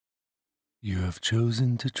You have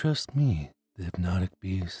chosen to trust me, the hypnotic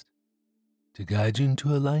beast, to guide you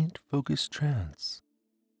into a light, focused trance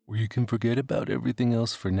where you can forget about everything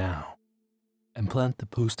else for now and plant the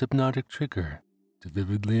post-hypnotic trigger to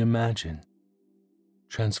vividly imagine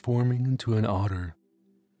transforming into an otter.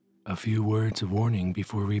 A few words of warning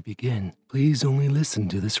before we begin. Please only listen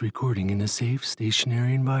to this recording in a safe,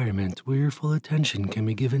 stationary environment where your full attention can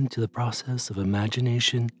be given to the process of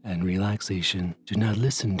imagination and relaxation. Do not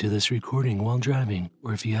listen to this recording while driving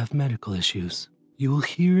or if you have medical issues. You will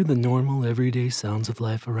hear the normal, everyday sounds of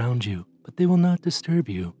life around you, but they will not disturb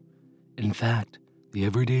you. In fact, the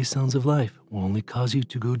everyday sounds of life will only cause you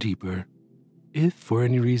to go deeper. If for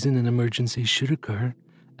any reason an emergency should occur,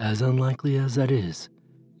 as unlikely as that is,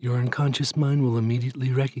 your unconscious mind will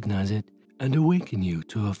immediately recognize it and awaken you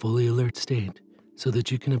to a fully alert state so that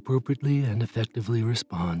you can appropriately and effectively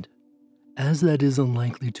respond. As that is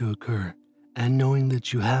unlikely to occur, and knowing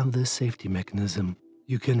that you have this safety mechanism,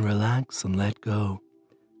 you can relax and let go,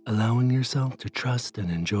 allowing yourself to trust and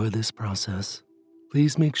enjoy this process.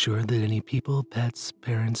 Please make sure that any people, pets,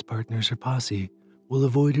 parents, partners, or posse will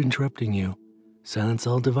avoid interrupting you. Silence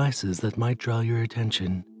all devices that might draw your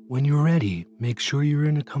attention. When you're ready, make sure you're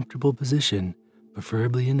in a comfortable position,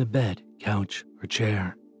 preferably in a bed, couch, or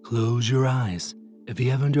chair. Close your eyes if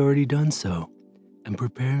you haven't already done so, and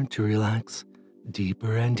prepare to relax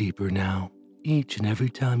deeper and deeper now. Each and every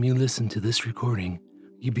time you listen to this recording,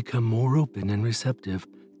 you become more open and receptive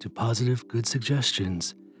to positive, good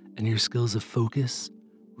suggestions, and your skills of focus,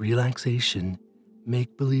 relaxation,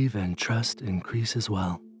 make-believe, and trust increase as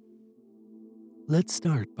well. Let's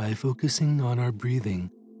start by focusing on our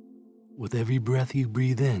breathing. With every breath you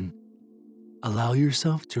breathe in, allow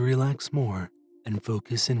yourself to relax more and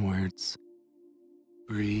focus inwards.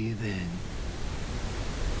 Breathe in.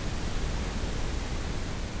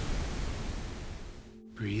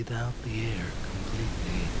 Breathe out the air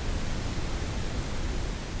completely.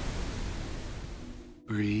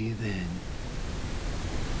 Breathe in.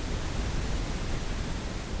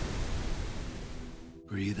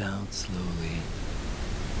 Breathe out slowly.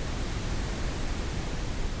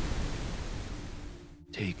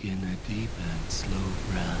 Take in a deep and slow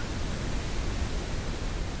breath.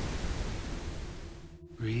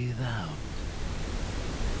 Breathe out.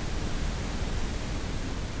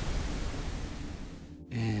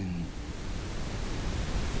 In.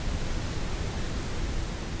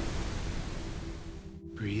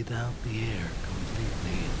 Breathe out the air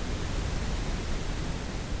completely.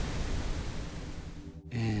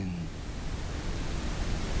 In.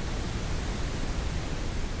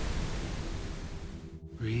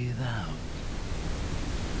 Breathe out.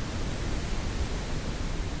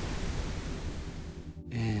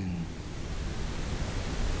 In.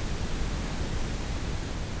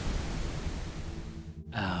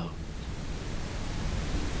 Out.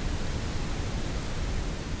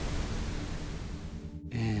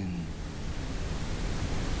 In.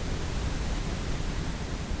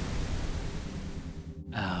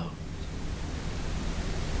 Out.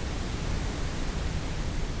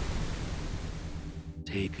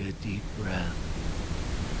 Take a deep breath.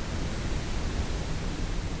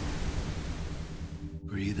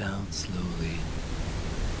 Breathe out slowly.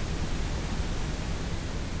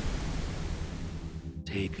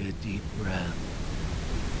 Take a deep breath.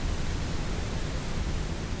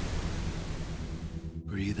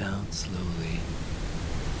 Breathe out slowly.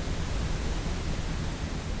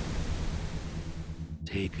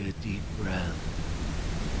 Take a deep breath.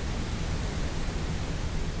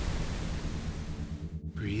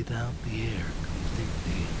 Breathe out the air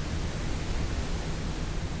completely.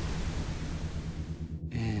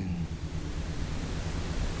 In.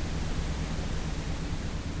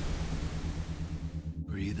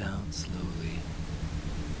 Breathe out slowly.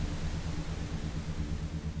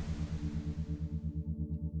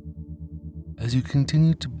 As you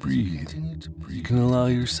continue to breathe, you can allow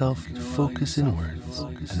yourself to focus inwards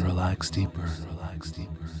and relax deeper.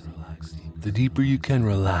 The deeper you can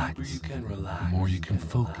relax, the more you can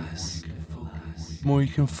focus. The more you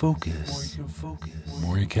can focus, the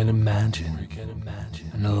more you can imagine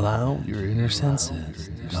and allow your inner senses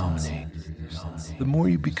to dominate. The more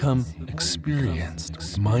you become experienced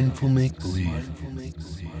with mindful make-believe,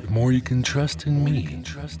 the more you can trust in me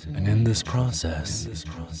and in this process,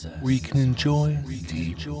 where you can enjoy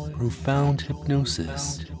deep, profound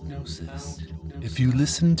hypnosis. If you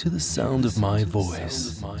listen to the sound of my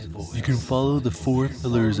voice, you can follow the 4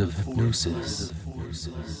 pillars of hypnosis: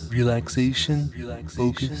 relaxation,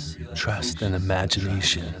 focus, trust, and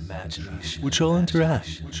imagination, which all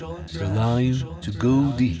interact to allow you to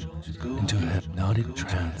go deep into a hypnotic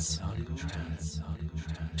trance.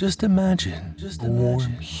 Just imagine a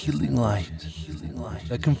warm, healing light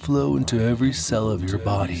that can flow into every cell of your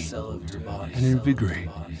body and invigorate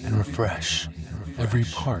and refresh every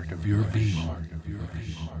part of your being.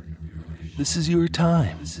 This is your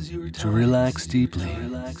time to relax deeply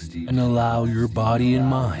and allow your body and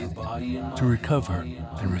mind to recover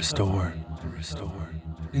and restore.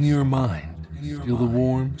 In your mind, feel the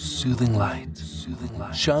warm, soothing light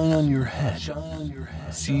shine on your head.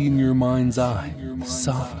 See in your mind's eye the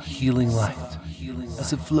soft, healing light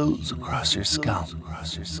as it flows across your scalp,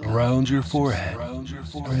 around your forehead,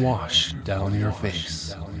 and wash down your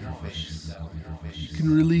face. You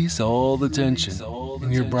can release all the tension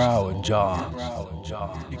in your brow and jaw.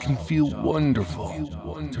 It can feel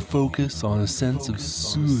wonderful to focus on a sense of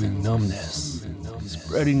soothing numbness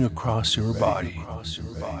spreading across your body.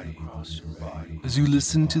 As you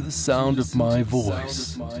listen to the sound of my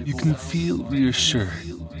voice, you can feel reassured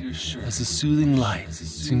as the soothing light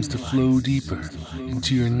seems to flow deeper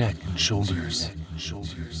into your neck and shoulders.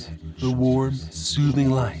 The warm, soothing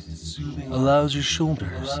light allows your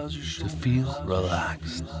shoulders to feel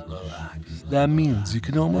relaxed. That means you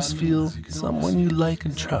can almost feel someone you like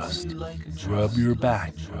and trust rub your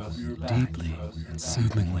back deeply and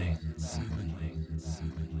soothingly.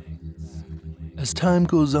 As time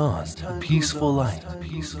goes on, a peaceful light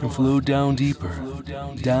can flow down deeper,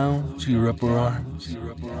 down to your upper arms,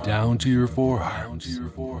 down to your forearms,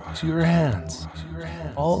 to your hands,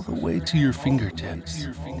 all the way to your fingertips.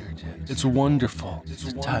 It's wonderful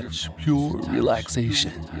to touch pure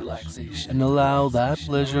relaxation and allow that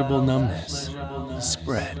pleasurable numbness to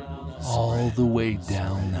spread all the way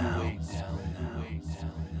down now.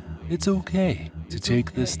 It's okay to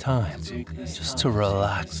take this time just to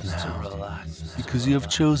relax now, because you have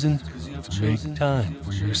chosen to make time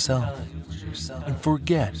for yourself and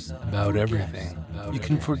forget about everything you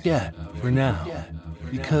can forget for now,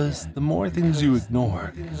 because the more things you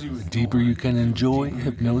ignore, the deeper you can enjoy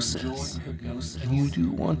hypnosis, and you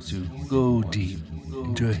do want to go deep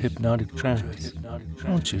into a hypnotic trance,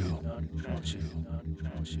 don't you?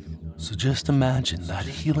 So just imagine that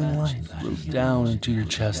healing light flow down into your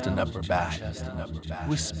chest and upper back,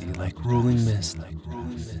 wispy like rolling mist,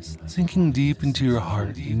 sinking deep into your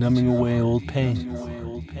heart and numbing away old pain.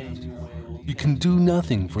 You can do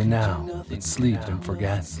nothing for now but sleep and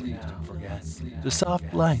forget. The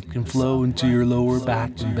soft light can flow into your lower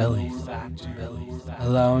back and belly,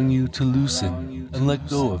 allowing you to loosen and let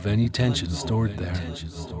go of any tension stored there.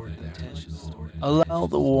 Allow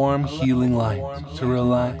the warm, healing light to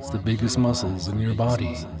relax the biggest muscles in your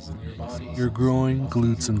body, your groin,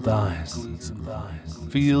 glutes, and thighs.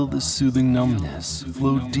 Feel the soothing numbness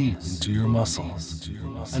flow deep into your muscles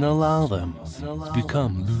and allow them to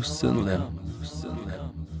become loose and limp.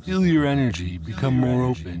 Feel your energy become more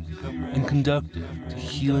open and conductive to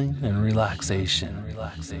healing and relaxation.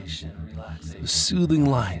 The soothing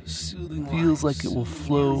light feels like it will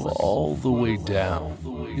flow all the way down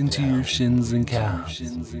into your shins and calves,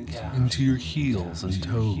 into your heels and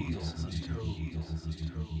toes.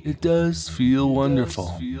 It does feel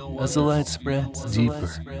wonderful as the light spreads deeper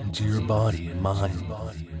into your body and mind.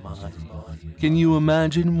 Can you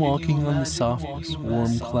imagine walking on the softest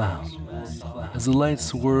warm cloud as the light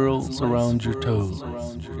swirls around your toes,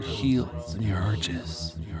 your heels, and your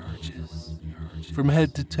arches? From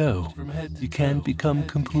head to toe, you can become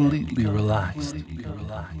completely relaxed.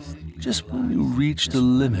 Just when you reach the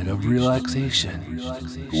limit of relaxation,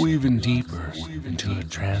 go even deeper into a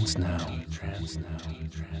trance now.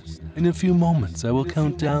 In a few moments, I will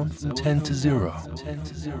count down from 10 to 0.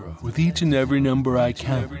 With each and every number I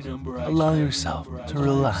count, allow yourself to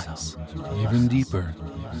relax even deeper.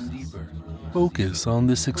 Focus on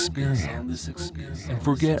this experience and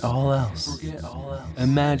forget all else.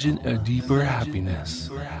 Imagine a deeper happiness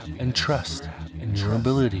and trust in your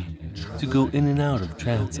ability to go in and out of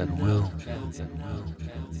trance at will.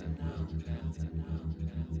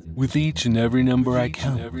 With each and every number I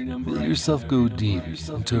count, feel yourself go deep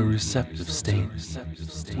into a receptive state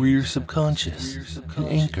where your subconscious can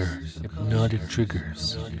anchor hypnotic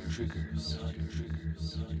triggers.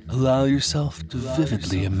 Allow yourself to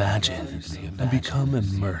vividly imagine and become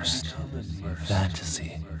immersed in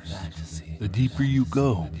fantasy. The deeper you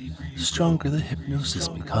go, the stronger the hypnosis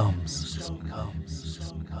becomes.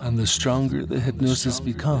 And the stronger the hypnosis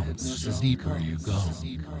becomes, the deeper you go.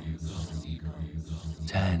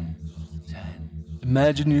 10.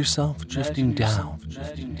 Imagine yourself drifting down.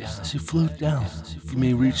 As you float down, you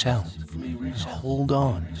may reach out and hold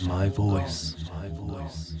on to my voice.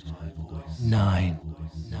 9.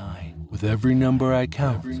 With every number I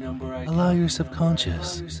count, allow your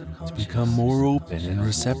subconscious to become more open and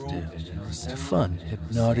receptive to fun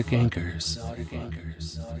hypnotic anchors.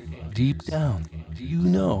 Deep down, you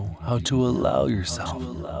know how to allow yourself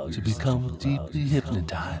to become deeply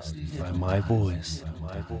hypnotized by my voice.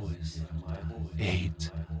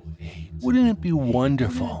 8. Wouldn't it be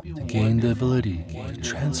wonderful to gain the ability to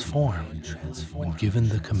transform when given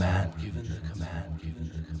the command?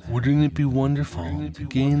 Wouldn't it be wonderful to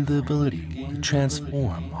gain the ability to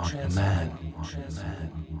transform on command?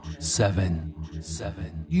 7.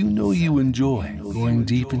 You know you enjoy going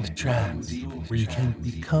deep into trance, where you can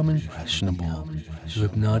become impressionable to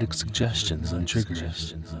hypnotic suggestions and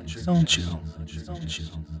triggers, don't you?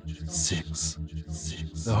 6.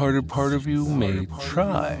 The harder part of you may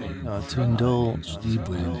try not to indulge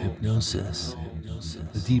deeply in hypnosis.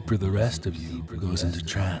 The deeper the rest of you goes into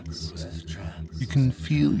trance, you can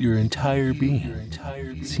feel your entire being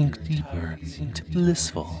sink deeper into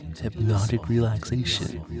blissful hypnotic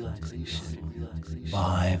relaxation.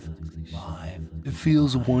 5. It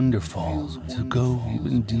feels wonderful to go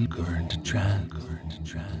even deeper into trance.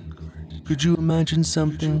 Could you imagine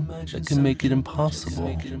something that can make it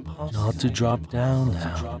impossible not to drop down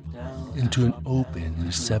now into an open,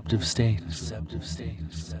 receptive state?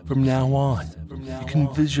 From now on, you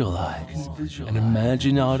can visualize and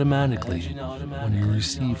imagine automatically when you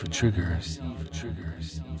receive a trigger.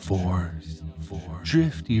 4.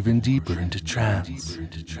 Drift even deeper into trance.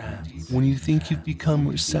 When you think you've become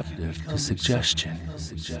receptive to suggestion,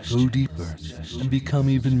 go deeper and become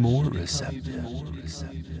even more receptive.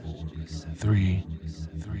 3.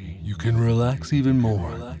 You can relax even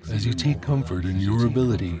more as you take comfort in your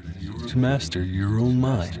ability to master your own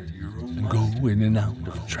mind and go in and out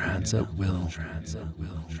of trance at will.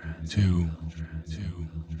 2.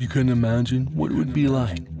 You can imagine what it would be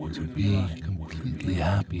like to be completely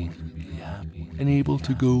happy and able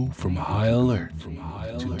to go from high alert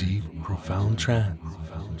to deep, profound trance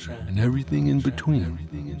and everything in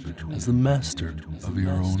between as the master of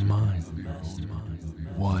your own mind.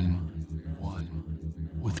 1.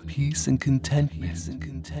 With peace and contentment,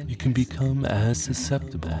 you can become as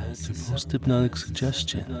susceptible to post-hypnotic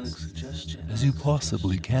suggestions as you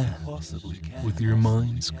possibly can with your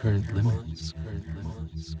mind's current limits.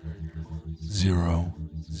 0.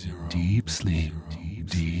 Deep sleep,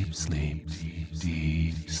 deep sleep,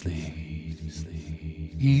 deep sleep.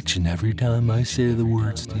 Each and every time I say the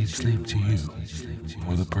words deep sleep to you,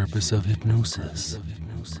 for the purpose of hypnosis,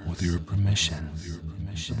 with your permission,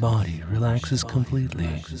 the body relaxes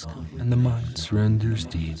completely and the mind surrenders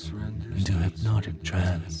deep into hypnotic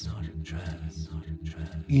trance.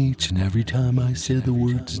 Each and every time I say the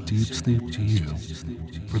words deep sleep to you,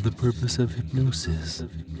 for the purpose of hypnosis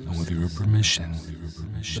and with your permission,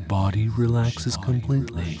 the body relaxes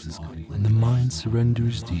completely and the mind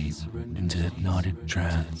surrenders deep into hypnotic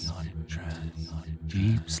trance.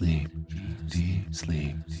 Deep sleep, deep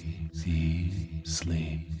sleep, deep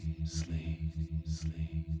sleep.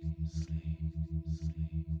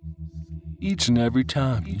 Each and every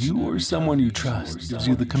time you or someone you trust gives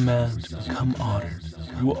you the command to become Otter,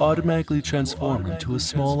 you will automatically transform into a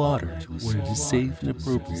small otter when it is safe and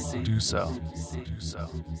appropriate to do so.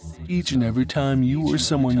 Each and every time you or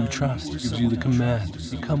someone you trust gives you the command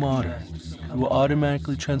to become Otter, you will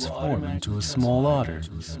automatically transform into a small otter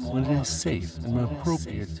when it is safe and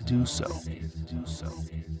appropriate to do so.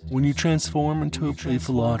 When you transform into a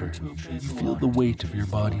playful otter, you feel the weight of your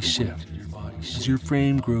body shift as your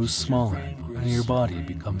frame grows smaller and your body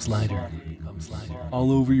becomes lighter.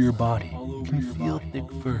 All over your body, you can feel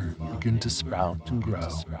thick fur begin to sprout and grow.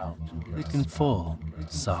 Thick and full,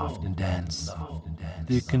 soft and dense.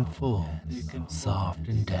 Thick and full, soft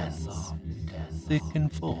and dense. Thick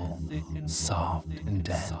and full, soft and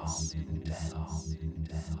dense.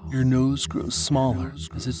 Your nose grows smaller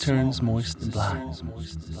as it turns moist and black.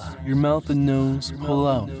 Your mouth and nose pull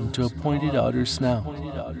out into a pointed outer snout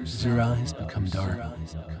as your eyes become dark.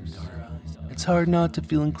 It's hard not to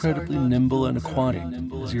feel incredibly nimble and aquatic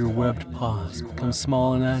as your webbed paws become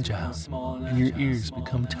small and agile and your ears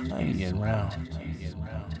become tiny and round.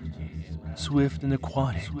 Swift and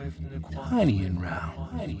aquatic, tiny and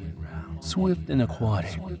round. Swift and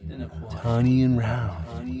aquatic, tiny and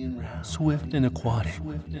round. Swift and aquatic,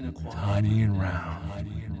 tiny and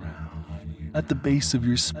round. At the base of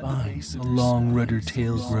your spine, a long rudder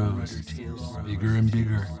tail grows, bigger and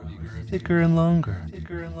bigger, thicker and longer.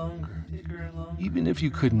 Even if you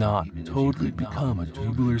could not totally become a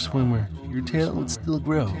tubular swimmer, your tail would still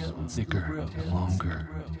grow thicker and longer.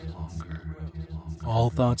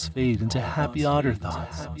 All thoughts fade into happy otter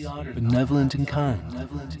thoughts, benevolent and kind.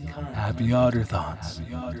 Happy otter thoughts,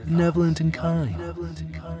 benevolent and kind.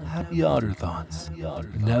 Happy otter thoughts,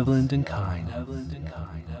 benevolent and kind.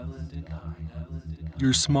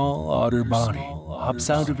 Your small otter body hops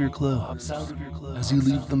out of your clothes as you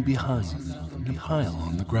leave them behind in a pile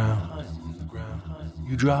on the ground.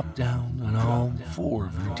 You drop down on all four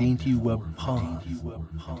of your dainty webbed paws.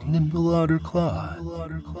 Nimble otter claw,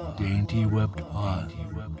 dainty webbed paws.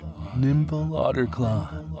 Nimble otter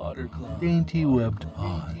claw, dainty webbed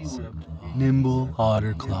paws. Nimble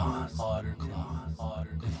otter claws.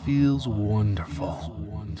 It feels wonderful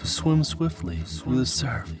to swim swiftly through the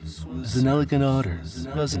surf as an elegant otter,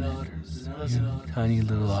 doesn't it? You tiny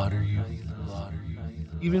little otter, you.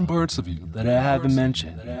 Even parts of you that I haven't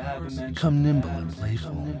mentioned become nimble and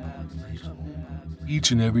playful.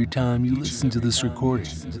 Each and every time you listen to this recording,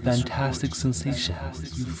 the fantastic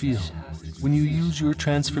sensations you feel when you use your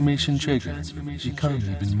transformation trigger become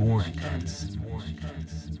even more intense.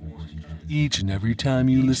 Each and every time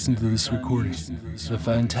you listen to this recording, the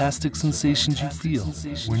fantastic sensations you feel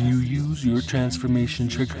when you use your transformation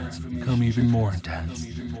trigger become even more intense.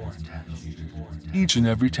 Each and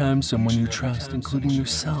every time someone you trust, including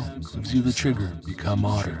yourself, gives you the trigger, become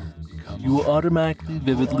Otter, you will automatically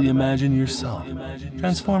vividly imagine yourself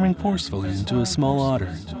transforming forcefully into a small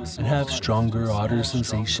otter and have stronger otter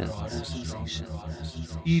sensations.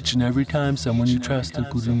 Each and every time someone you trust,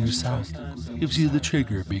 including yourself, gives you the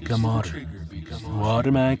trigger, become Otter, you will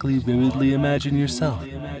automatically vividly imagine yourself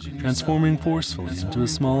transforming forcefully into a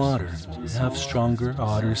small otter and have stronger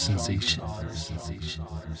otter sensations.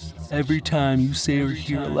 Every time you say or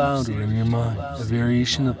hear aloud or in your mind a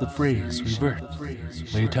variation of the phrase revert,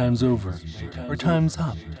 many times over, or times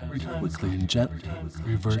up, quickly and gently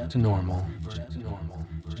revert to normal.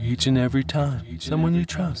 Each and every time someone you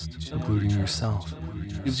trust, including yourself,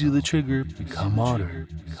 gives you the trigger, become Otter,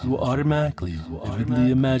 you will automatically,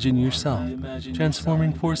 vividly imagine yourself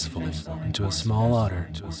transforming forcefully into a small otter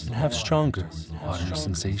and have stronger otter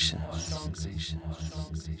sensations.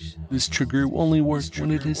 This trigger will only work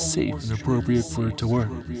when it is safe and appropriate for it to work.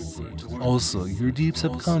 Also, your deep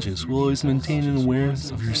subconscious will always maintain an awareness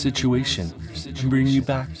of your situation and bring you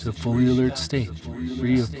back to a fully alert state,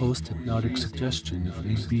 free of post-hypnotic suggestion if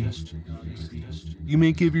need be. You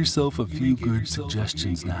may give yourself a few good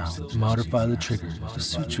suggestions now to modify the trigger to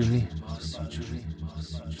suit your needs.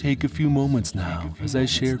 Take a few moments now as I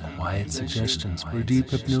share quiet suggestions for deep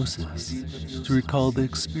hypnosis to recall the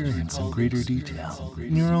experience in greater detail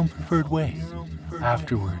in your own preferred way.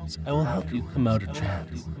 Afterwards, I will help you come out of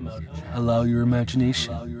trance. Allow your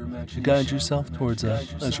imagination to guide yourself towards a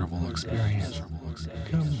pleasurable experience.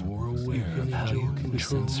 Become more aware of how you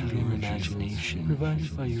control your imagination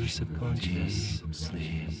provided by your subconscious.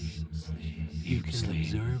 You can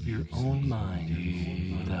observe your own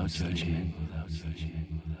mind without judgment.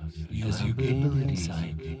 As you gain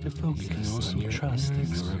insight to focus, you can also trust in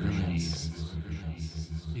your abilities.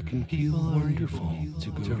 It can feel wonderful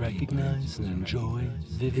to recognize and enjoy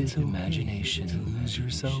vivid imagination, to lose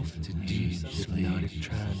yourself to deep hypnotic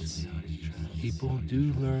trance. People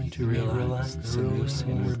do learn to relax and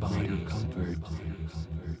loosen your body comfort.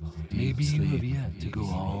 Maybe you have yet to go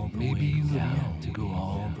all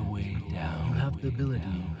the way down. You have the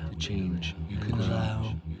ability to change. You can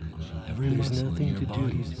allow every muscle in your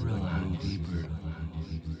body to relax deeper.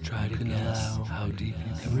 Try to guess how deep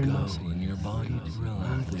you can go in your body to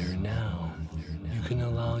relax. There now. You can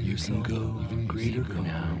allow yourself to go even greater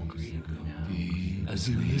now. As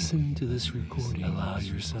you listen to this recording, allow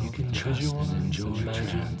yourself you can treasure and enjoy,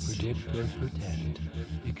 imagine, predict, or pretend.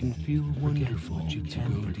 It can feel wonderful to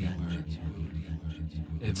go deeper.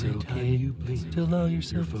 Every time you blink, to allow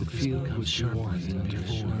yourself to feel what you want in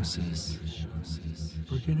hypnosis.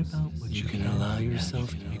 Forget about what you can allow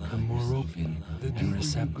yourself to become more open and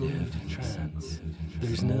receptive to trance.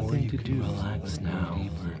 There's nothing to do. Relax now.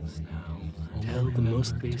 Deeper. Tell the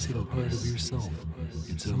most basic part of yourself.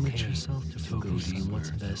 It's okay. Permit yourself to focus on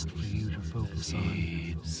what's best for you to focus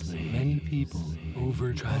on. Many people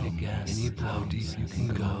try to guess how deep you can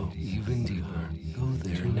go, even deeper. Go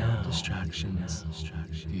there. Turn out distractions.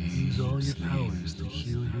 Use all your powers to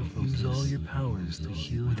heal your focus. Use all your powers to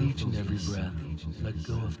heal with each and every breath. Let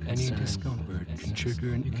go of any discomfort can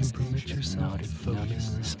trigger an permit yourself to focus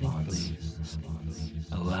distinctly.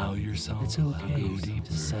 Allow yourself to go deep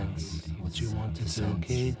to sense what you want to sense. It's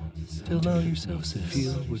okay to allow yourself to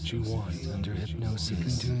feel what you want under hypnosis. You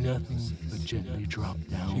can do nothing but gently drop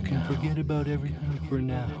down. You can forget about everything for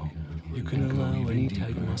now. You can allow any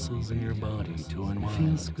tight muscles in your body to unwind. It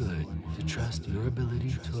feels good to trust your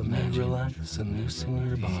ability to imagine, relax, and loosen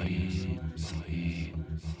your body.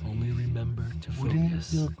 Only remember to focus. Wouldn't it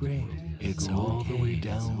feel great It's all the way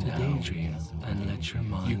down to daydream and let your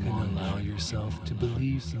mind. You can allow yourself to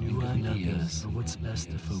believe new ideas or what's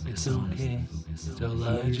best to focus on. It's okay to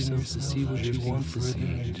allow yourself to see what you want to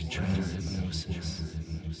see into trance hypnosis.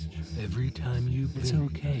 Every time you blink, it's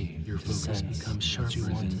okay. Your focus becomes sharper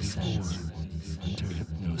than before. Under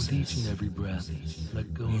hypnosis, with each and every breath,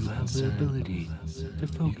 let go of have the ability to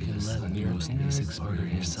focus on your most basic part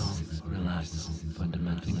of yourself. Relax,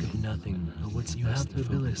 fundamentally. Think of nothing but what's you best have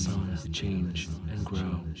the ability to change and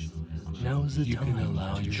grow. Now is the time you can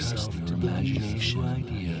allow yourself to believe new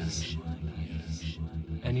ideas.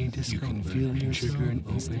 Any discomfort, you can feel your trigger and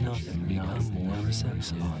open up and become more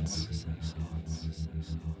receptive.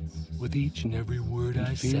 With each and every word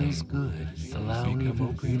I say, feels good, allowing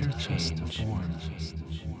even greater change to form.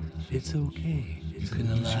 It's okay. You can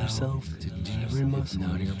allow yourself to deeply muscle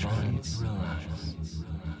your body to relax.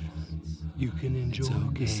 You can enjoy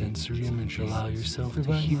the sensory imagery. Allow yourself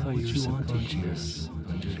to hear what you want to hear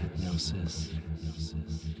under hypnosis.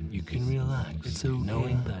 You can relax. It's okay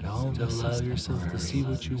knowing that all to allow yourself to see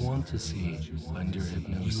what you want to see under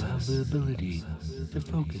hypnosis. You have the ability to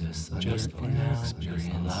focus on just for now experience.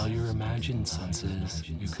 Allow your imagined senses.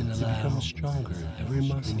 You can allow to become stronger. Every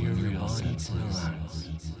muscle in your body to relax.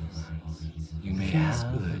 You may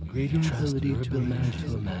have greater ability to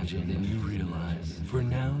imagine than you realize. For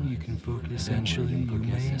now, you can focus. Eventually, you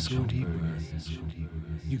may go deeper.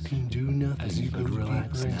 You can do nothing as you go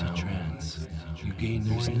relax into trance. You gain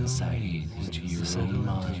more insight into your own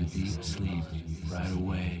mind, deep sleep right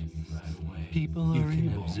away. People are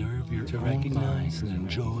able to recognize and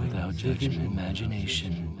enjoy without judgment,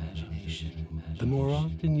 imagination. The more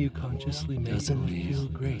often you consciously make doesn't feel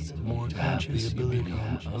great, the more conscious you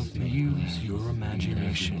become of to use your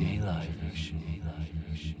imagination in life.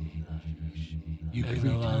 You can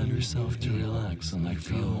allow yourself to relax and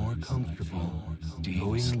feel more comfortable,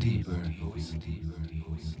 going deeper.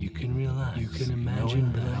 You can relax. You can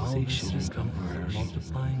imagine relaxation and comfort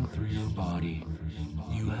multiplying through your body.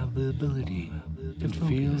 You have the ability to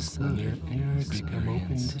feel on your inner experience become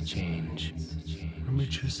open to change.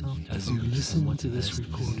 Permit yourself to as you listen to this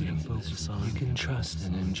recording and focus on. You can trust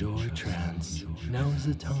and enjoy trance. Now is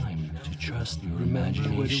the time to trust your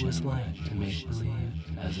imagination. What it was like to make believe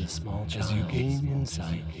as a small child. As you gain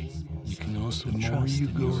insight, you can also trust you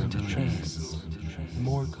go into trance. The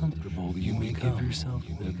more comfortable you may give yourself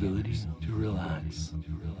the ability to relax.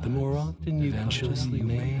 The more often you consciously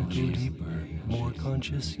may go deeper, the more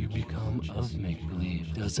conscious you become of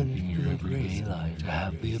make-believe. Doesn't in your everyday life to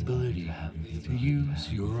have the ability to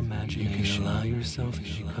use your imagination. You can allow yourself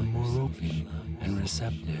to become more open and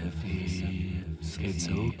receptive. It's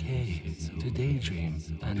okay to daydream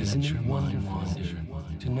and let your mind wander.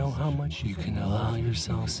 To know how much you can allow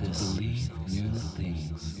yourself to believe new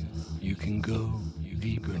things. You can go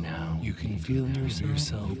deeper now. You can feel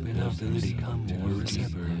yourself enough to become more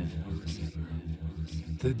receptive.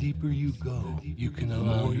 The deeper you go, you can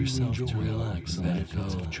allow yourself to relax and let go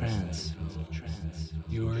of trance.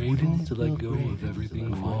 You are able to let go of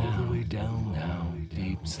everything all the way down now,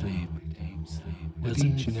 deep sleep. With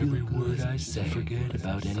each and every word I say, forget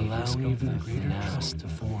about any even greater trust to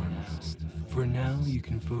form. For now, you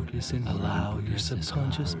can focus and allow your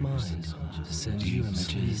subconscious mind to send you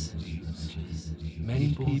images. Many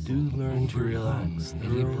people do learn to relax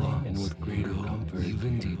thoroughly and with greater comfort,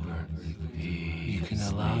 even deeper. You can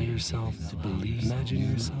allow yourself to believe.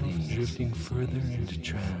 Imagine yourself drifting further into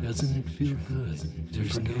trance. Doesn't it feel good to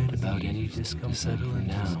forget about any discomfort? Settle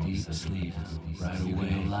now, deep sleep right away. You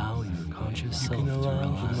can allow your conscious self to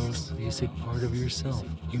relax. The most basic part of yourself.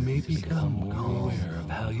 You may become more aware of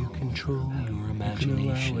how you control your imagination.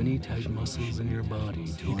 You can allow any tight muscles in your body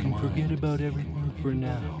to unwind. You can forget about everything for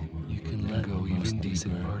now. You can let go even deeper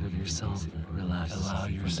part of yourself. Relax. Allow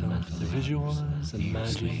yourself to visualize,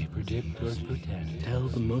 imagine, predict, or pretend. Tell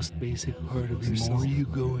the most basic part of yourself. The more you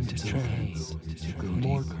go into trance, the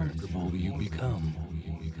more comfortable you become.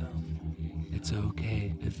 It's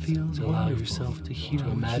okay. It feels to allow yourself to hear. To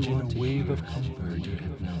imagine a wave of comfort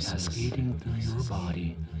cascading through your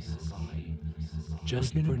body.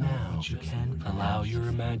 Just for now, you can allow your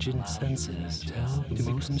imagined senses to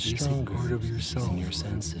become stronger part of yourself and your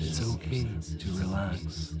senses. It's okay to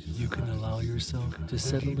relax. You can allow yourself to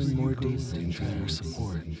settle in more deeply into your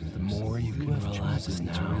support. The more you can relax and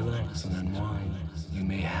unwind, you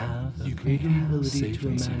may have a greater ability to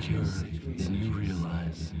imagine than you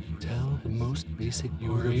realize. Tell the most basic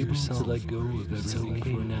part of yourself to let go of everything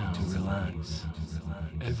for now to relax.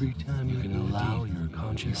 Every time you can allow your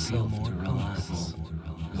conscious self to relax,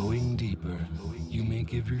 going deeper, you may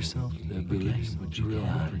give yourself the ability to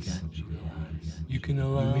relax. You can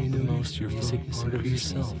allow the most your basic part of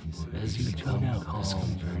yourself as you tune out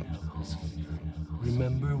discomfort.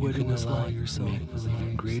 Remember what it was like to make believe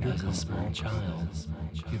in greater as a small child.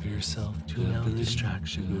 Give yourself to an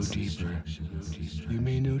distraction go deeper. You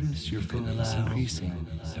may notice your focus increasing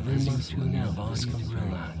every muscle in your body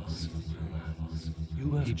relax.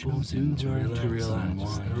 You have chosen to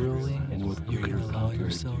relax thoroughly and with greater allow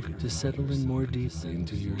yourself to settle in more deeply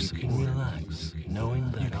into your support. You can relax,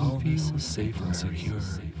 knowing that all this is safe and secure.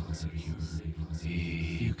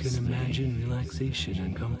 You can imagine relaxation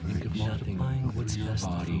and comfort of multiplying what's best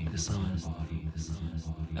to focus on.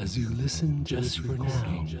 As you listen just for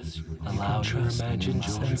now, allow your imagined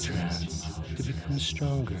trance to become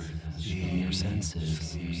stronger in your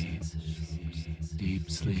senses. Deep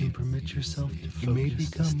sleep. You can permit yourself to focus. You may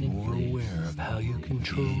become more aware of how you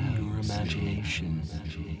control your imagination.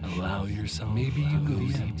 Allow yourself maybe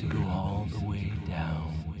you to go all the way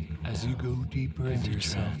down. As you go deeper into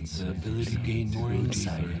yourself, the ability to gain more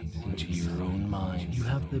insight into your own mind. You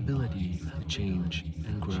have the ability to change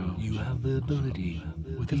and grow. You have the ability,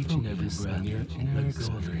 with each and every breath, your inner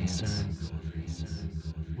experience.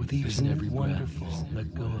 With each and every wonderful,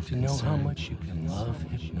 let go of to know how much you can love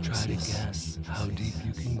hypnosis. Try to guess how deep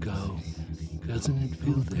you can go. Doesn't it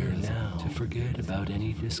feel there now to forget about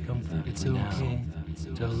any discomfort? It's okay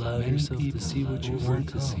to allow yourself to see what you want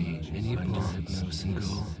to see. Any under hypnosis and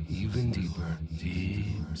go even deeper. Deep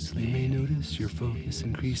sleep. You may notice your focus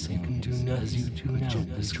increasing. You can do nothing as you tune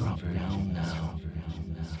out this drop down now.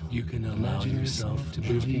 You can imagine yourself to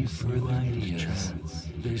believe further ideas.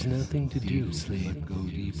 There's nothing to do, sleep. Go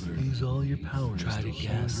deeper. Use all your power. Try to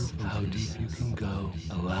guess how deep you can go.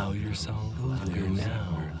 Allow yourself to go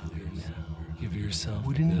now. Give yourself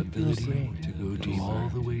the ability to go deeper. All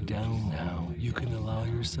the way down now. You can allow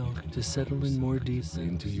yourself to settle in more deeply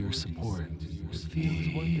into your support. It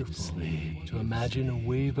feels wonderful to imagine a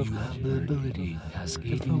wave of the ability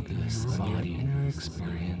cascading through your body inner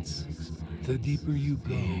experience. The deeper you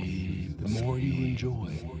go, the more you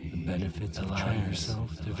enjoy the benefits of allowing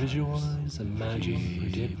yourself to visualize, imagine,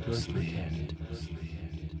 predict, or pretend.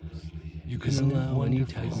 You can allow any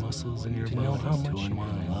tight muscles in your body to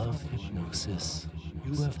unwind. Love hypnosis.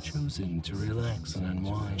 You have chosen to relax and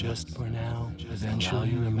unwind just for now. Eventually,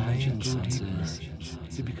 your imagined senses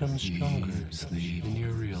to become stronger in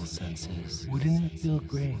your real senses. Wouldn't it feel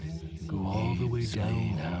great? Go all the way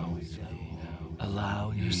down now.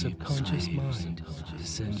 Allow your subconscious mind to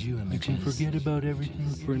send you images. You can forget about everything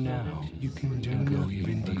for now. You can go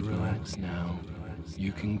even deeper. Relax now.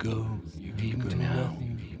 You can go deeper now.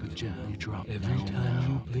 But gently drop every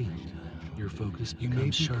time you blink. Your focus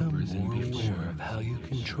becomes sharper than before of how you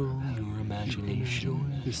control your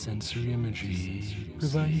imagination. The sensory imagery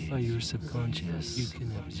provided by your subconscious. You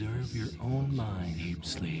can observe your own mind. Deep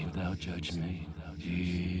sleep without judgment.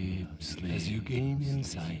 Deep sleep. As you gain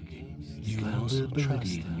insight, you have the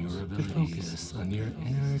ability to focus on your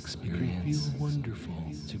inner experience. You feel wonderful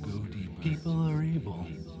to go deeper. People are able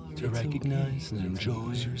to recognize and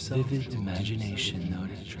enjoy your vivid imagination.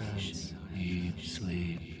 Noted trance. Deep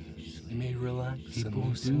sleep. You may relax. People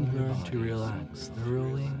do learn to relax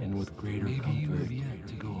thoroughly and with greater comfort. Maybe you have yet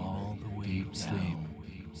to go all the way deep sleep.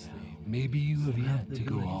 Maybe you have yet to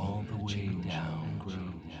go all the way down and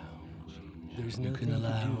grow. There's nothing you can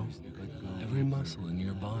allow every muscle in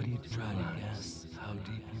your body to try to guess how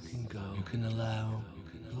deep you can go. You can allow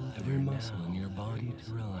every muscle in your body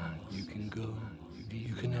to relax. You can go.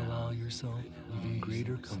 You can allow yourself even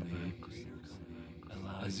greater comfort.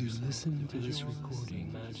 As you listen to this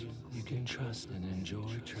recording, you can trust and enjoy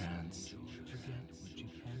trance.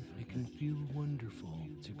 It can feel wonderful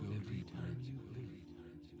to go deeper.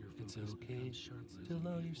 It's okay to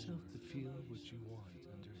allow yourself to feel what you want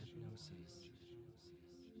under hypnosis.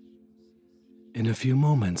 In a few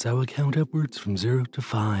moments, I will count upwards from 0 to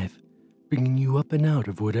 5, bringing you up and out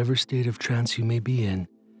of whatever state of trance you may be in,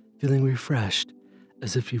 feeling refreshed,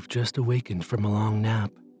 as if you've just awakened from a long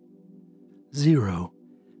nap. 0,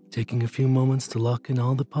 taking a few moments to lock in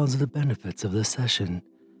all the positive benefits of the session,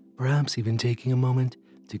 perhaps even taking a moment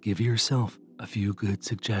to give yourself a few good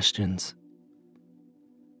suggestions.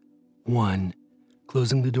 1,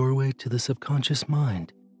 closing the doorway to the subconscious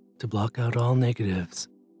mind to block out all negatives,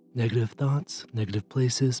 negative thoughts, negative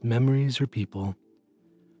places, memories, or people.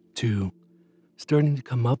 2, starting to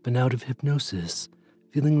come up and out of hypnosis,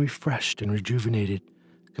 feeling refreshed and rejuvenated,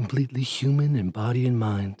 completely human in body and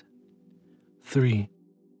mind. 3,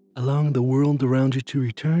 allowing the world around you to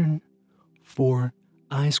return. 4,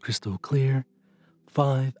 eyes crystal clear.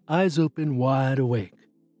 5, eyes open, wide awake.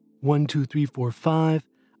 1, 2, 3, 4, 5,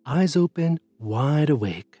 eyes open, wide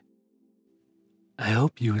awake. I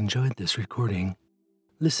hope you enjoyed this recording.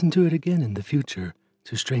 Listen to it again in the future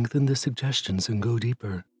to strengthen the suggestions and go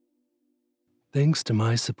deeper. Thanks to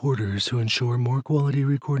my supporters who ensure more quality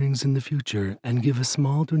recordings in the future and give a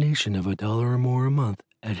small donation of $1 or more a month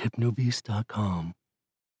at hypnobeast.com.